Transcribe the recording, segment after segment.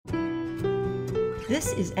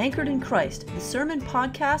This is Anchored in Christ, the sermon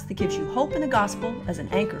podcast that gives you hope in the gospel as an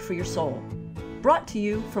anchor for your soul. Brought to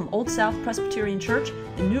you from Old South Presbyterian Church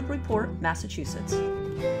in Newburyport, Massachusetts.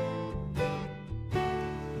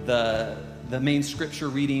 The main scripture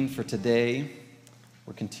reading for today,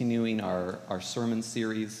 we're continuing our sermon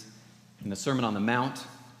series in the Sermon on the Mount,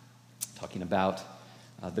 talking about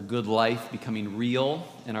the good life becoming real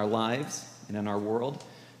in our lives and in our world.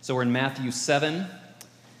 So we're in Matthew 7,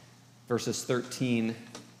 verses 13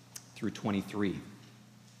 through 23.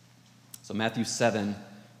 So Matthew 7,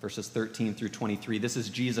 verses 13 through 23. This is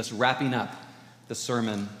Jesus wrapping up the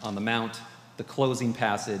Sermon on the Mount, the closing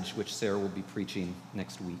passage, which Sarah will be preaching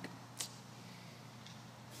next week.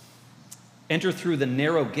 Enter through the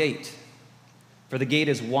narrow gate, for the gate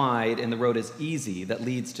is wide and the road is easy that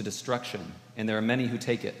leads to destruction, and there are many who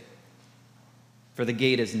take it. For the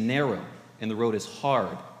gate is narrow and the road is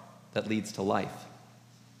hard that leads to life,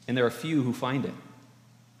 and there are few who find it.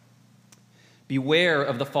 Beware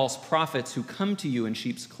of the false prophets who come to you in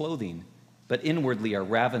sheep's clothing, but inwardly are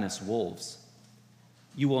ravenous wolves.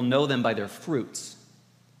 You will know them by their fruits.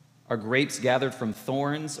 Are grapes gathered from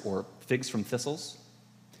thorns or figs from thistles?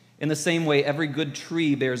 In the same way, every good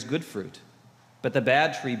tree bears good fruit, but the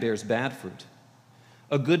bad tree bears bad fruit.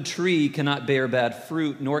 A good tree cannot bear bad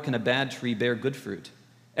fruit, nor can a bad tree bear good fruit.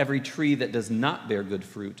 Every tree that does not bear good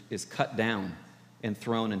fruit is cut down and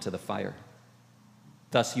thrown into the fire.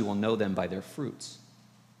 Thus you will know them by their fruits.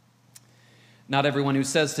 Not everyone who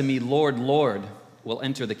says to me, Lord, Lord, will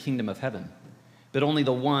enter the kingdom of heaven, but only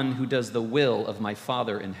the one who does the will of my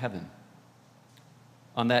Father in heaven.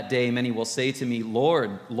 On that day many will say to me,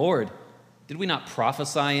 Lord, Lord, did we not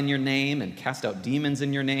prophesy in your name and cast out demons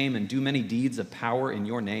in your name and do many deeds of power in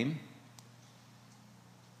your name?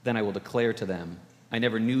 Then I will declare to them, I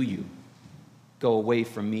never knew you. Go away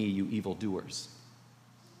from me, you evildoers.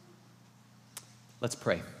 Let's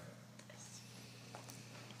pray.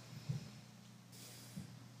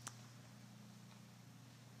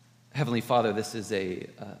 Heavenly Father, this is a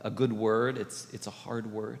good word. It's a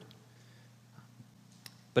hard word,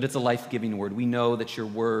 but it's a life-giving word. We know that your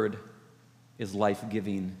word is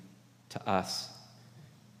life-giving to us.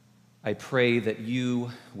 I pray that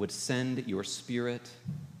you would send your Spirit,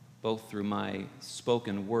 both through my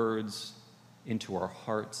spoken words, into our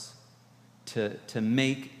hearts, to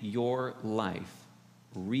make your life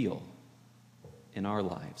real in our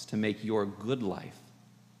lives, to make your good life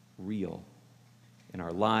real in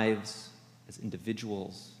our lives as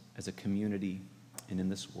individuals, as a community, and in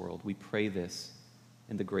this world. We pray this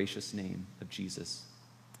in the gracious name of Jesus.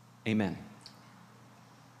 Amen.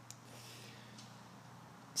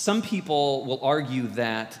 Some people will argue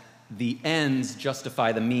that the ends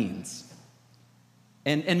justify the means.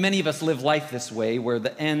 And many of us live life this way, where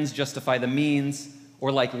the ends justify the means,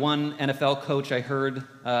 or like one NFL coach I heard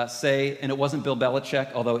say, and it wasn't Bill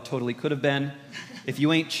Belichick, although it totally could have been, if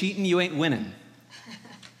you ain't cheating, you ain't winning.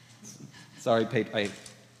 Sorry,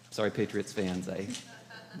 Patriots fans.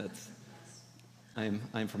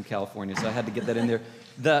 I'm from California, so I had to get that in there.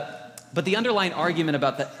 But the underlying argument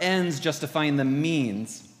about the ends justifying the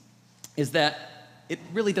means is that it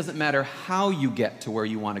really doesn't matter how you get to where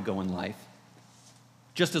you want to go in life,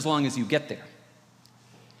 just as long as you get there.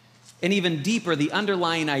 And even deeper, the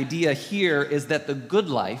underlying idea here is that the good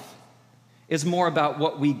life is more about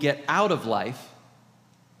what we get out of life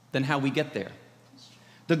than how we get there.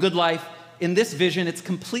 The good life, in this vision, it's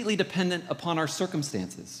completely dependent upon our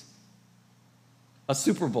circumstances. A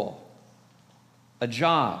Super Bowl, a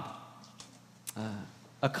job,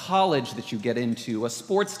 a college that you get into, a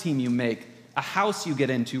sports team you make, a house you get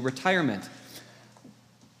into, retirement.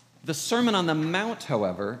 The Sermon on the Mount,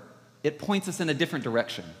 however, it points us in a different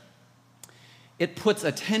direction. It puts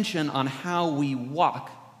attention on how we walk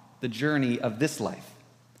the journey of this life.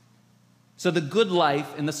 So the good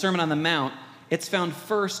life in the Sermon on the Mount, it's found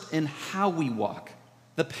first in how we walk,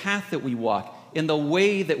 the path that we walk, in the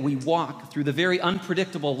way that we walk through the very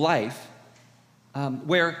unpredictable life,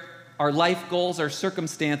 where our life goals, our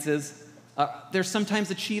circumstances, they're sometimes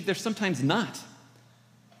achieved, they're sometimes not.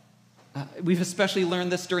 We've especially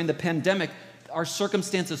learned this during the pandemic. Our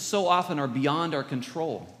circumstances so often are beyond our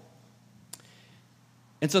control.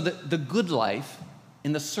 And so the good life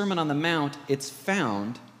in the Sermon on the Mount, it's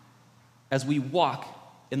found as we walk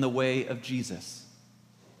in the way of Jesus.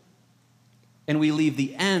 And we leave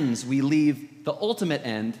the ends, we leave the ultimate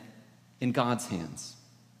end in God's hands.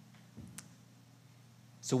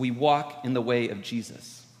 So we walk in the way of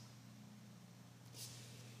Jesus.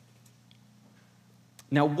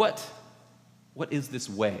 Now, what is this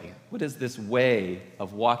way? What is this way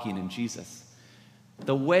of walking in Jesus?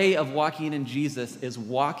 The way of walking in Jesus is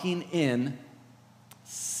walking in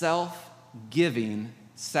self-giving,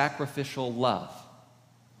 sacrificial love.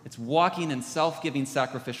 It's walking in self-giving,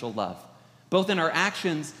 sacrificial love, both in our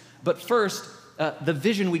actions, but first, the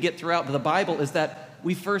vision we get throughout the Bible is that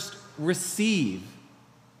we first receive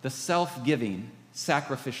the self-giving,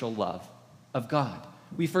 sacrificial love of God.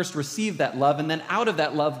 We first receive that love, and then out of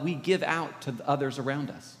that love, we give out to others around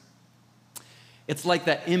us. It's like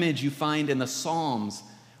that image you find in the Psalms,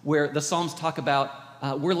 where the Psalms talk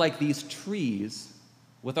about we're like these trees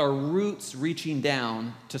with our roots reaching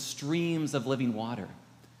down to streams of living water.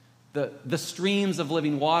 The streams of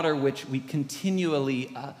living water which we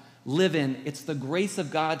continually live in, it's the grace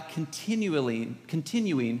of God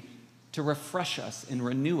continuing to refresh us and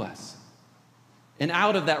renew us. And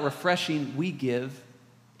out of that refreshing, we give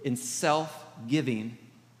in self-giving,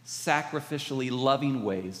 sacrificially loving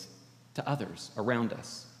ways to others around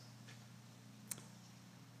us.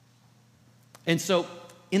 And so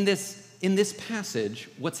in this passage,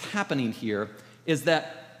 what's happening here is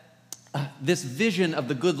that this vision of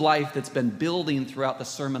the good life that's been building throughout the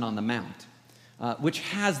Sermon on the Mount, which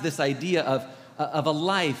has this idea of a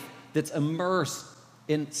life that's immersed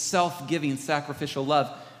in self-giving, sacrificial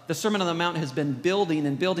love. The Sermon on the Mount has been building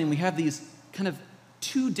and building. We have these kind of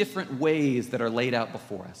two different ways that are laid out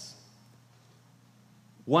before us.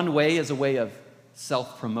 One way is a way of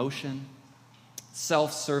self-promotion,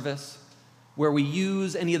 self-service, where we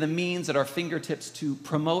use any of the means at our fingertips to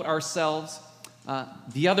promote ourselves.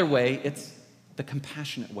 The other way, it's the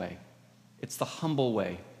compassionate way. It's the humble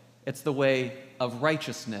way. It's the way of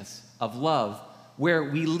righteousness, of love, where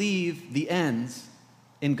we leave the ends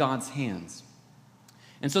in God's hands.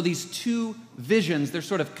 And so these two visions, they're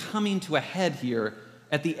sort of coming to a head here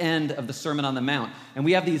at the end of the Sermon on the Mount. And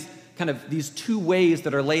we have these two ways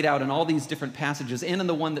that are laid out in all these different passages and in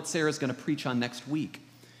the one that Sarah's going to preach on next week.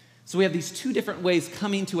 So we have these two different ways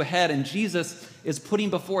coming to a head, and Jesus is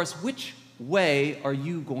putting before us, which way are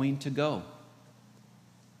you going to go?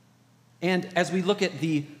 And as we look at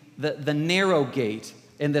the narrow gate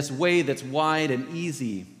and this way that's wide and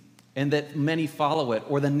easy and that many follow it,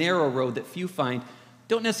 or the narrow road that few find,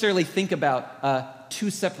 don't necessarily think about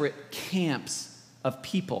two separate camps of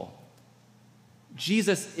people.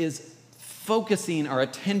 Jesus is focusing our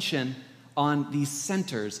attention on these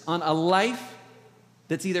centers, on a life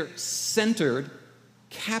that's either centered,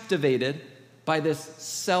 captivated by this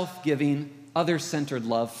self-giving, other-centered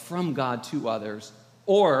love from God to others,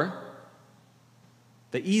 or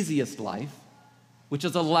the easiest life, which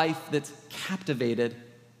is a life that's captivated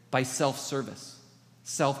by self-service,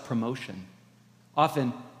 self-promotion,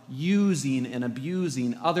 often using and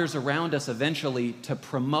abusing others around us eventually to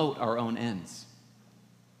promote our own ends.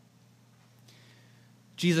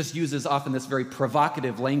 Jesus uses often this very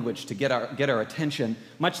provocative language to get our attention,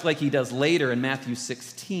 much like he does later in Matthew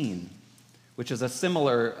 16, which is a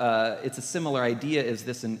similar idea as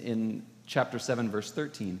this in chapter 7, verse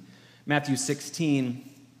 13. Matthew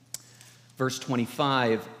 16, verse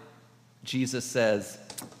 25, Jesus says,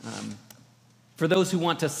 "For those who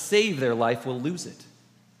want to save their life will lose it,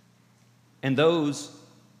 and those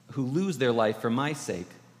who lose their life for my sake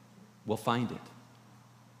will find it."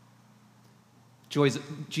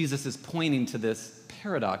 Jesus is pointing to this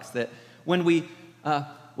paradox that when we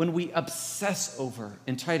obsess over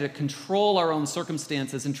and try to control our own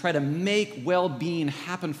circumstances and try to make well-being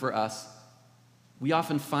happen for us, we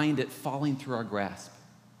often find it falling through our grasp.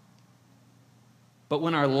 But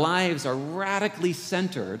when our lives are radically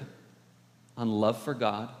centered on love for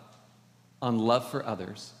God, on love for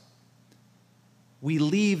others, we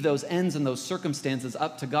leave those ends and those circumstances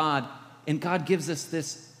up to God, and God gives us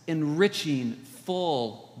this enriching,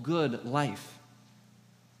 full, good life.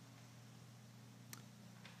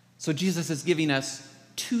 So Jesus is giving us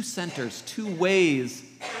two centers, two ways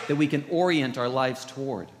that we can orient our lives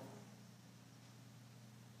toward.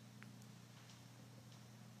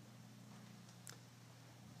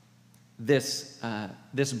 This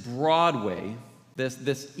broad way,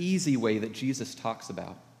 this easy way that Jesus talks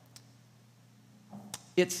about,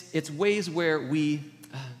 it's ways where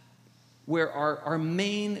our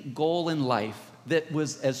main goal in life that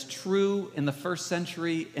was as true in the first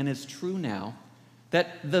century and is true now,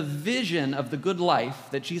 that the vision of the good life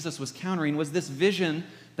that Jesus was countering was this vision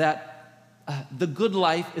that the good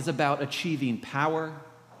life is about achieving power,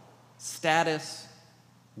 status,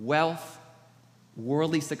 wealth,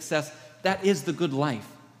 worldly success. That is the good life.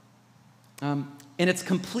 And it's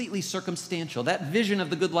completely circumstantial. That vision of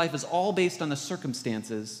the good life is all based on the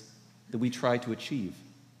circumstances that we try to achieve.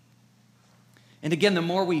 And again, the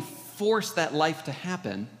more we force that life to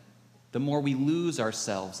happen, the more we lose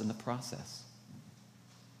ourselves in the process.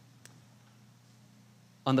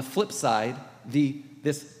 On the flip side,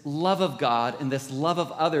 this love of God and this love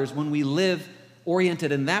of others, when we live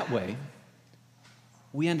oriented in that way,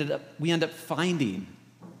 we end up finding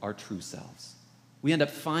our true selves. We end up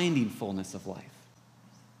finding fullness of life.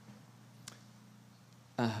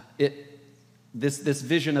 This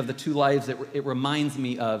vision of the two lives, it reminds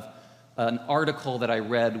me of an article that I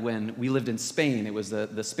read when we lived in Spain. It was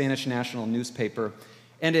the Spanish national newspaper.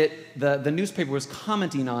 And the newspaper was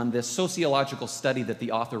commenting on this sociological study that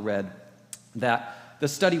the author read, that the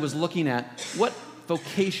study was looking at what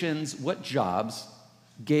vocations, what jobs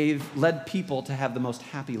led people to have the most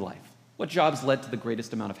happy life. What jobs led to the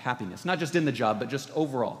greatest amount of happiness? Not just in the job, but just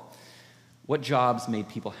overall. What jobs made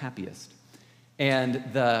people happiest? And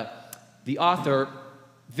the author,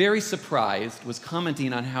 very surprised, was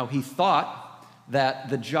commenting on how he thought that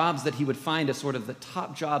the jobs that he would find as sort of the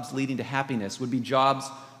top jobs leading to happiness would be jobs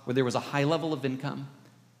where there was a high level of income,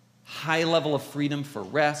 high level of freedom for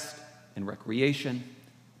rest and recreation,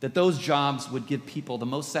 that those jobs would give people the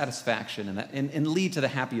most satisfaction and lead to the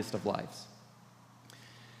happiest of lives.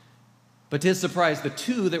 But to his surprise, the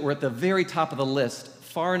two that were at the very top of the list,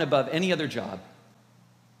 far and above any other job,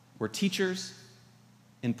 were teachers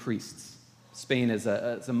and priests. Spain is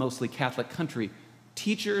a mostly Catholic country.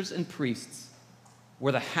 Teachers and priests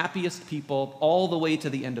were the happiest people all the way to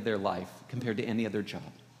the end of their life compared to any other job.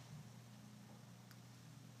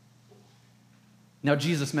 Now,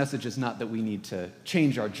 Jesus' message is not that we need to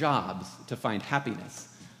change our jobs to find happiness.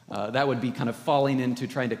 That would be kind of falling into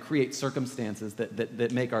trying to create circumstances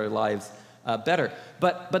that make our lives better.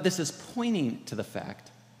 But this is pointing to the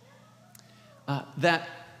fact that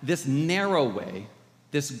this narrow way,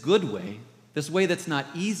 this good way, this way that's not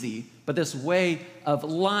easy, but this way of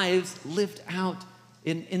lives lived out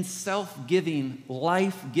in self-giving,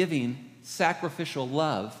 life-giving, sacrificial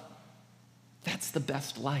love, that's the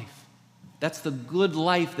best life. That's the good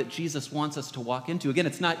life that Jesus wants us to walk into. Again,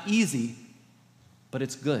 it's not easy, but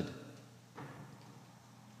it's good.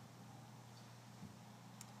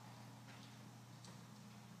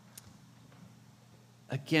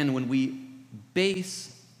 Again, when we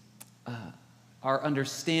base our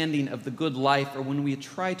understanding of the good life, or when we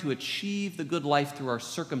try to achieve the good life through our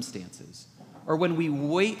circumstances, or when we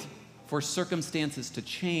wait for circumstances to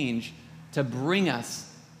change to bring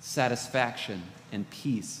us satisfaction and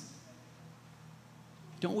peace,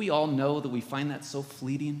 don't we all know that we find that so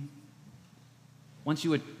fleeting? Once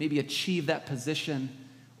you would maybe achieve that position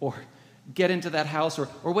or get into that house or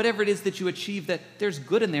whatever it is that you achieve, that there's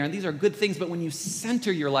good in there, and these are good things, but when you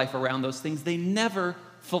center your life around those things, they never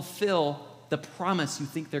fulfill the promise you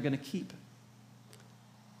think they're going to keep.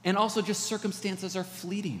 And also just circumstances are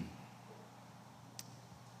fleeting.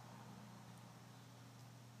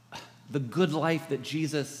 The good life that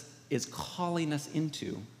Jesus is calling us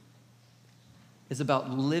into is about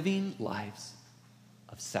living lives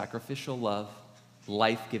of sacrificial love,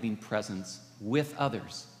 life-giving presence with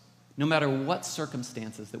others, no matter what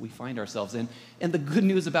circumstances that we find ourselves in. And the good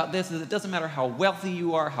news about this is it doesn't matter how wealthy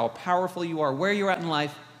you are, how powerful you are, where you're at in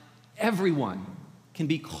life, everyone can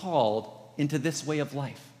be called into this way of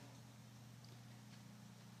life.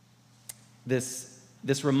 This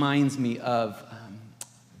reminds me of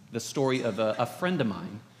the story of a friend of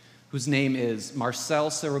mine whose name is Marcel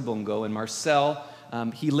Sarabungo. And Marcel,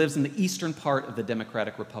 he lives in the eastern part of the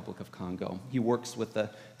Democratic Republic of Congo. He works with the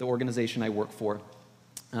organization I work for.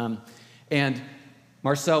 And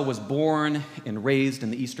Marcel was born and raised in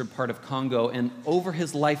the eastern part of Congo, and over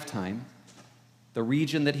his lifetime, the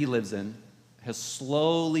region that he lives in has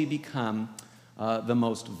slowly become the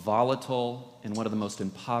most volatile and one of the most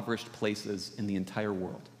impoverished places in the entire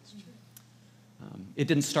world. It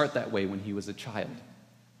didn't start that way when he was a child.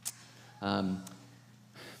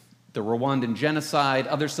 The Rwandan genocide,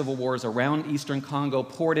 other civil wars around eastern Congo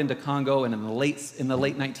poured into Congo, and in the late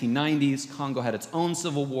 1990s, Congo had its own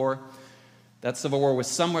civil war. That civil war was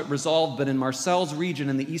somewhat resolved, but in Marcel's region,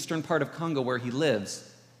 in the eastern part of Congo where he lives,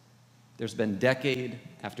 there's been decade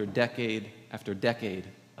after decade after decade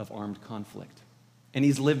of armed conflict. And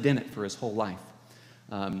he's lived in it for his whole life.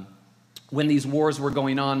 When these wars were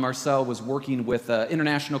going on, Marcel was working with an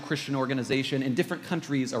international Christian organization in different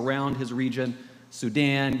countries around his region,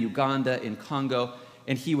 Sudan, Uganda, and Congo,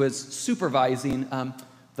 and he was supervising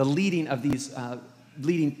the leading of these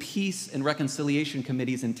leading peace and reconciliation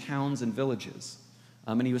committees in towns and villages.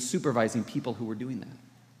 And he was supervising people who were doing that.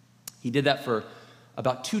 He did that for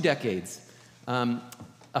about 2 decades.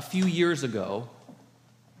 A few years ago,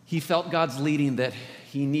 he felt God's leading that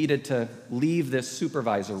he needed to leave this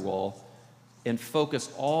supervisor role and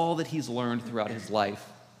focus all that he's learned throughout his life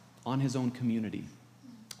on his own community,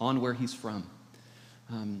 on where he's from.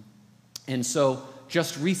 And so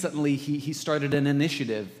just recently, he started an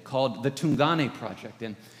initiative called the Tungane Project.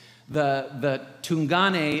 And the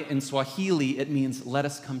Tungane in Swahili, it means let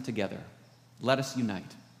us come together, let us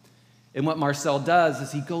unite. And what Marcel does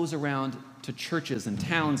is he goes around to churches and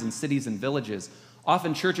towns and cities and villages.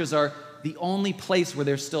 Often churches are the only place where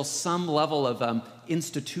there's still some level of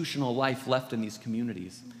institutional life left in these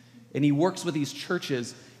communities. And he works with these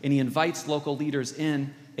churches, and he invites local leaders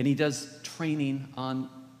in, and he does training on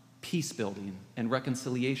peace building and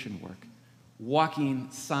reconciliation work, walking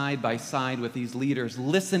side by side with these leaders,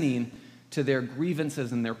 listening to their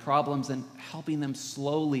grievances and their problems, and helping them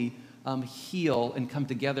slowly heal and come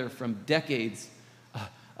together from decades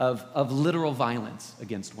of literal violence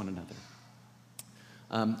against one another.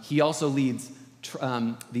 He also leads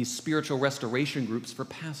these spiritual restoration groups for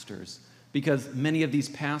pastors, because many of these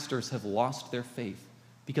pastors have lost their faith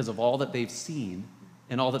because of all that they've seen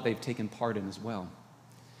and all that they've taken part in as well.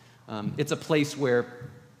 It's a place where,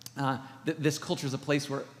 this culture is a place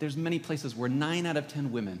where there's many places where 9 out of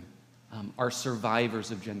 10 women are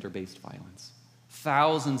survivors of gender-based violence.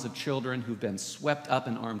 Thousands of children who've been swept up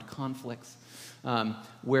in armed conflicts,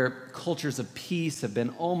 where cultures of peace have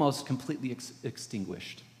been almost completely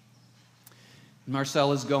extinguished.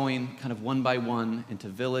 Marcel is going kind of one by one into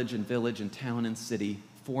village and town and city,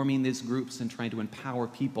 forming these groups and trying to empower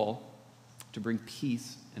people to bring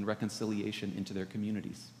peace and reconciliation into their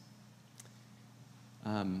communities.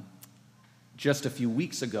 Just a few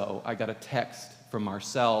weeks ago, I got a text from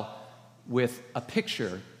Marcel with a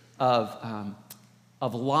picture of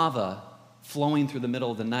lava flowing through the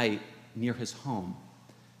middle of the night near his home.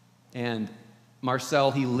 And Marcel,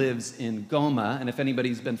 he lives in Goma, and if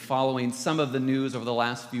anybody's been following some of the news over the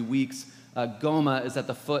last few weeks, Goma is at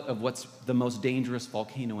the foot of what's the most dangerous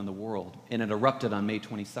volcano in the world, and it erupted on May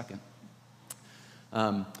 22nd.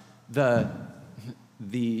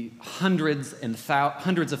 The hundreds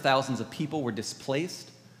of thousands of people were displaced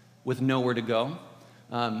with nowhere to go.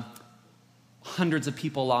 Hundreds of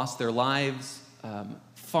people lost their lives.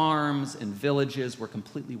 Farms and villages were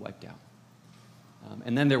completely wiped out.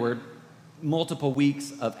 And then there were multiple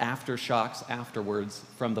weeks of aftershocks afterwards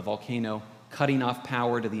from the volcano, cutting off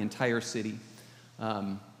power to the entire city.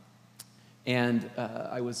 I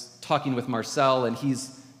was talking with Marcel, and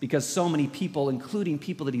because so many people, including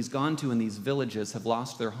people that he's gone to in these villages, have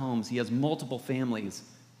lost their homes, he has multiple families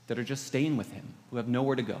that are just staying with him, who have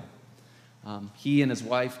nowhere to go. He and his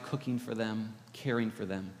wife cooking for them, caring for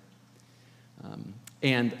them.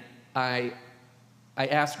 And I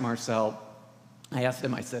asked Marcel, I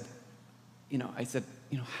said,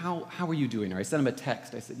 how are you doing? Or I sent him a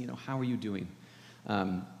text. I said, how are you doing?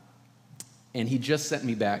 And he just sent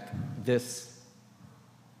me back this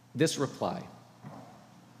reply,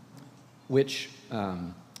 which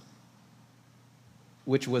was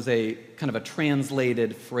a kind of a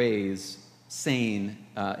translated phrase saying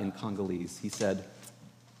in Congolese. He said,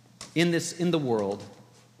 in the world,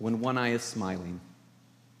 when one eye is smiling,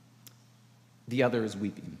 the other is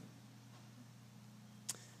weeping.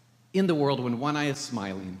 In the world, when one eye is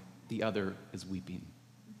smiling, the other is weeping.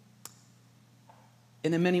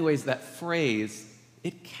 And in many ways, that phrase,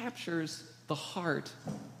 it captures the heart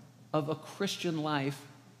of a Christian life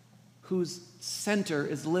whose center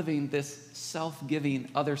is living this self-giving,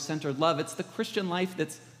 other-centered love. It's the Christian life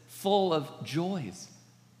that's full of joys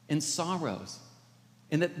and sorrows,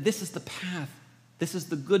 and that this is the path, this is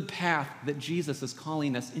the good path that Jesus is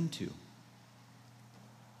calling us into.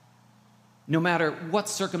 No matter what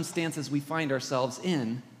circumstances we find ourselves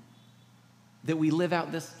in, that we live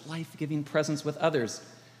out this life-giving presence with others.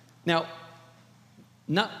 Now,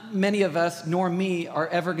 not many of us, nor me, are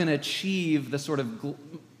ever going to achieve the sort of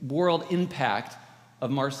world impact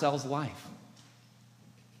of Marcel's life.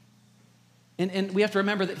 And we have to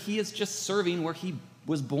remember that he is just serving where he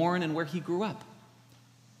was born and where he grew up,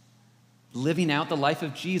 living out the life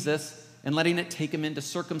of Jesus and letting it take him into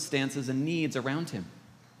circumstances and needs around him.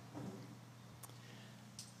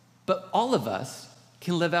 But all of us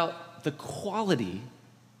can live out the quality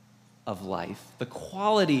of life, the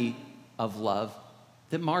quality of love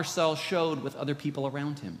that Marcel showed with other people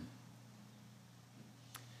around him.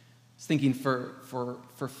 I was thinking for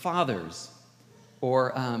fathers,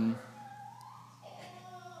 or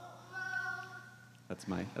that's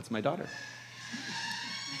my daughter.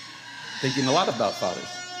 Thinking a lot about fathers.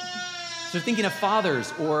 So thinking of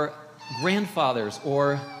fathers or grandfathers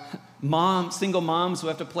or single moms who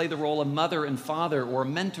have to play the role of mother and father, or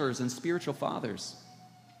mentors and spiritual fathers.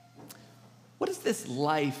 What does this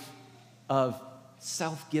life of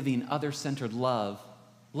self-giving, other-centered love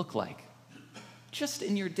look like? Just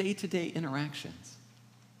in your day-to-day interactions.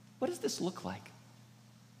 What does this look like?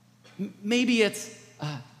 Maybe it's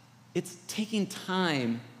taking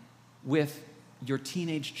time with your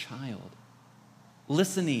teenage child,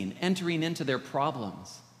 listening, entering into their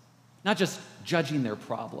problems, not just judging their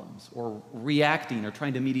problems or reacting or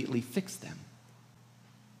trying to immediately fix them,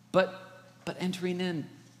 but entering in.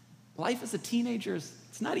 Life as a teenager,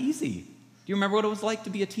 it's not easy. Do you remember what it was like to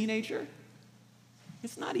be a teenager?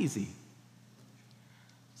 It's not easy.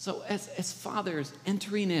 So as fathers,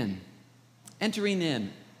 entering in,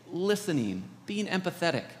 listening, being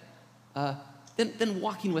empathetic, then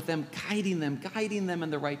walking with them, guiding them in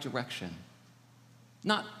the right direction.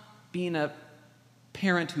 Not being a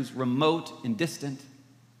parent who's remote and distant,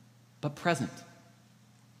 but present.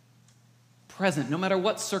 Present, no matter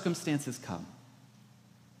what circumstances come.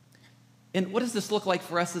 And what does this look like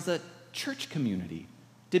for us as a church community?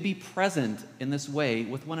 To be present in this way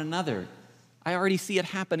with one another. I already see it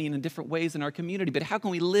happening in different ways in our community, but how can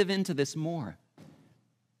we live into this more?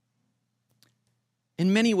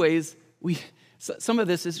 In many ways, some of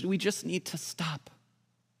this is we just need to stop,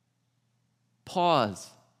 pause,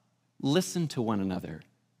 listen to one another,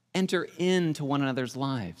 enter into one another's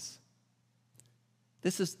lives.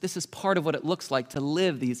 This is part of what it looks like to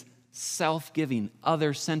live these self-giving,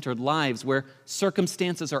 other-centered lives where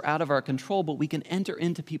circumstances are out of our control, but we can enter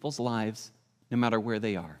into people's lives no matter where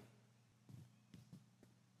they are.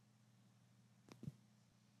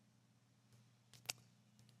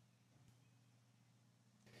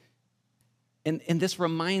 And this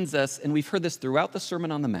reminds us, and we've heard this throughout the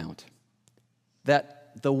Sermon on the Mount,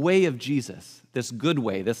 that the way of Jesus, this good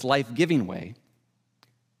way, this life-giving way,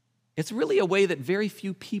 it's really a way that very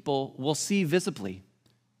few people will see visibly.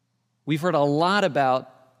 We've heard a lot about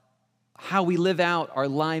how we live out our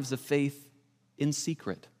lives of faith in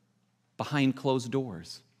secret, behind closed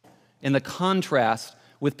doors, and the contrast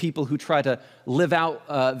with people who try to live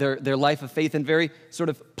out their life of faith in very sort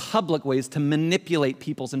of public ways to manipulate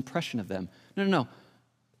people's impression of them. No.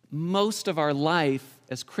 Most of our life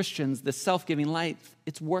as Christians, the self-giving life,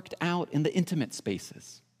 it's worked out in the intimate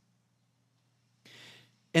spaces.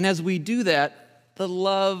 And as we do that, the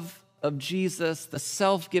love of Jesus, the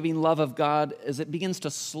self-giving love of God, as it begins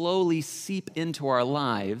to slowly seep into our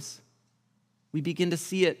lives, we begin to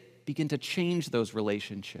see it begin to change those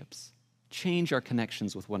relationships, change our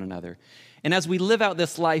connections with one another. And as we live out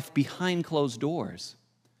this life behind closed doors,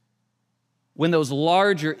 when those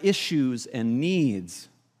larger issues and needs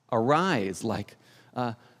arise, like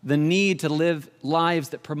the need to live lives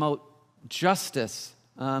that promote justice,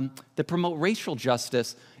 that promote racial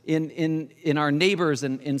justice in our neighbors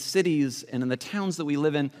and in cities and in the towns that we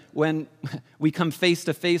live in, when we come face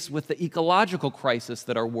to face with the ecological crisis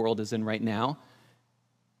that our world is in right now,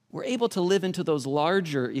 we're able to live into those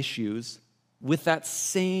larger issues with that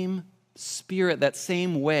same spirit, that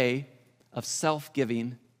same way of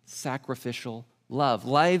self-giving, sacrificial love.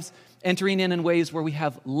 Lives entering in ways where we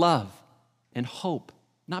have love and hope,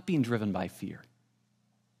 not being driven by fear.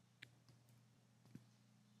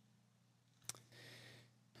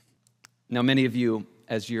 Now, many of you,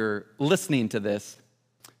 as you're listening to this,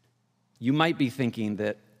 you might be thinking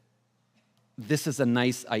that this is a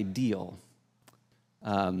nice ideal.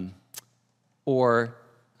 Or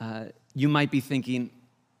you might be thinking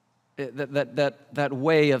that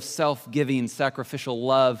way of self-giving, sacrificial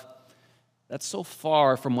love, that's so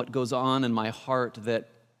far from what goes on in my heart that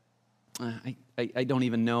I don't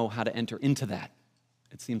even know how to enter into that.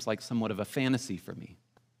 It seems like somewhat of a fantasy for me.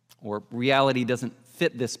 Or reality doesn't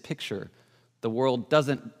fit this picture. The world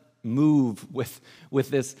doesn't move with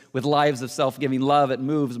lives of self-giving love. It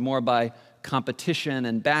moves more by competition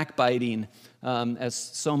and backbiting, as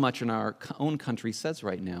so much in our own country says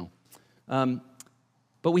right now.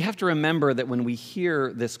 But we have to remember that when we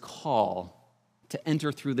hear this call to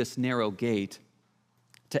enter through this narrow gate,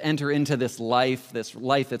 to enter into this life that's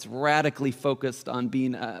radically focused on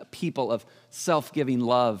being a people of self-giving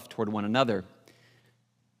love toward one another,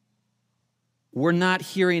 we're not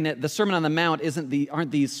hearing it. The Sermon on the Mount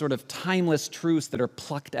aren't these sort of timeless truths that are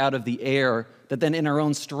plucked out of the air that then in our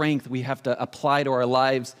own strength we have to apply to our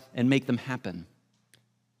lives and make them happen.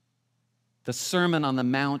 The Sermon on the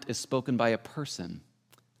Mount is spoken by a person.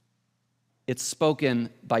 It's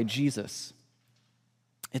spoken by Jesus.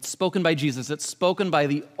 It's spoken by Jesus. It's spoken by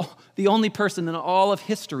the only person in all of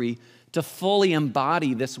history to fully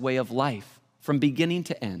embody this way of life from beginning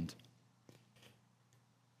to end.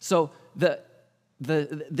 So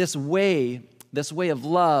this way of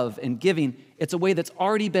love and giving, it's a way that's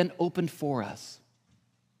already been opened for us.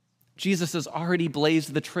 Jesus has already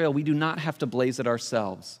blazed the trail. We do not have to blaze it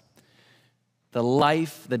ourselves. The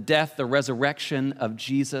life, the death, the resurrection of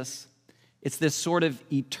Jesus, it's this sort of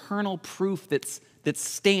eternal proof that's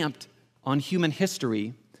stamped on human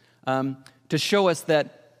history to show us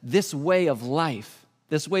that this way of life,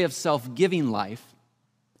 this way of self-giving life,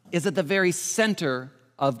 is at the very center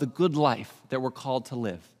of the good life that we're called to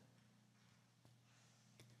live.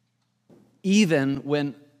 Even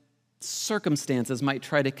when circumstances might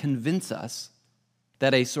try to convince us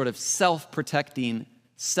that a sort of self-protecting,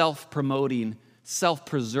 self-promoting,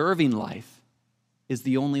 self-preserving life is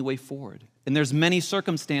the only way forward. And there's many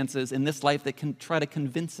circumstances in this life that can try to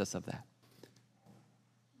convince us of that.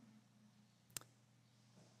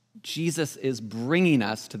 Jesus is bringing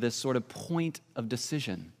us to this sort of point of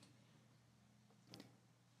decision.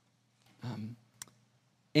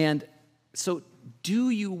 And so, do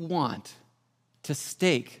you want to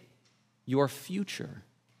stake your future,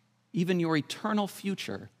 even your eternal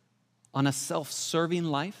future, on a self-serving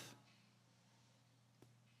life?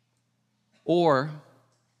 Or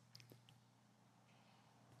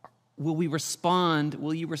will you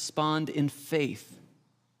respond in faith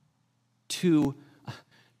to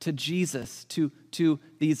Jesus, to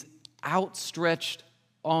these outstretched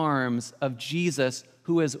arms of Jesus,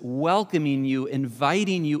 who is welcoming you,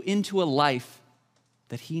 inviting you into a life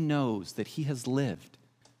that he knows, that he has lived,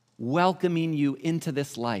 welcoming you into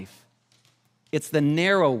this life. It's the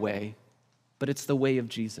narrow way, but it's the way of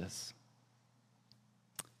Jesus.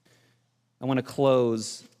 I want to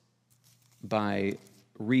close by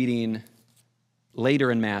reading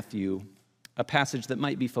later in Matthew a passage that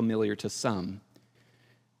might be familiar to some.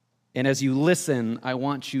 And as you listen, I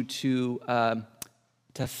want you to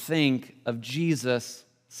think of Jesus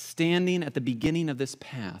standing at the beginning of this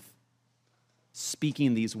path,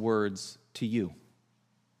 speaking these words to you.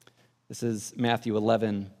 This is Matthew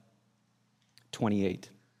 11:28.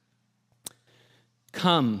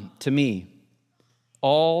 Come to me,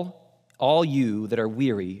 all you that are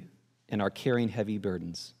weary and are carrying heavy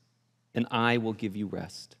burdens, and I will give you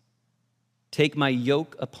rest. Take my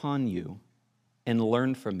yoke upon you and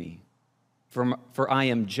learn from me, for I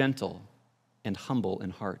am gentle and humble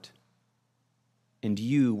in heart, and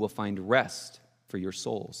you will find rest for your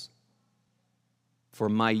souls. For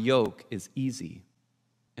my yoke is easy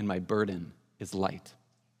and my burden is light.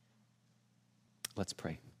 Let's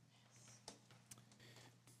pray.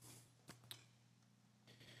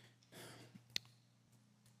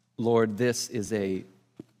 Lord, this is a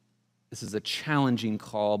challenging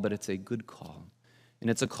call, but it's a good call. And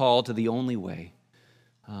it's a call to the only way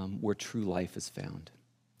where true life is found.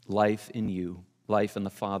 Life in you, life in the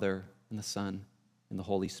Father, and the Son, and the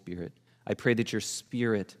Holy Spirit. I pray that your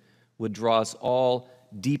Spirit would draw us all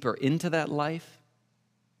deeper into that life.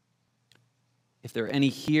 If there are any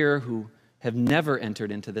here who have never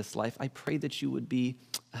entered into this life, I pray that you would be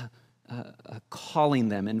calling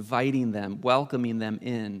them, inviting them, welcoming them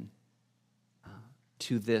in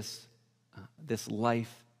to this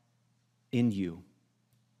life in you.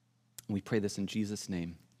 And we pray this in Jesus'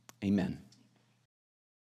 name. Amen.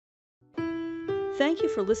 Thank you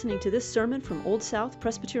for listening to this sermon from Old South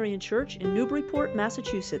Presbyterian Church in Newburyport,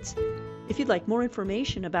 Massachusetts. If you'd like more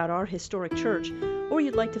information about our historic church, or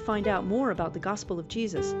you'd like to find out more about the gospel of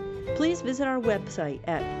Jesus, please visit our website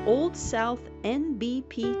at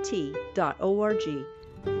oldsouthnbpt.org.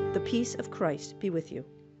 The peace of Christ be with you.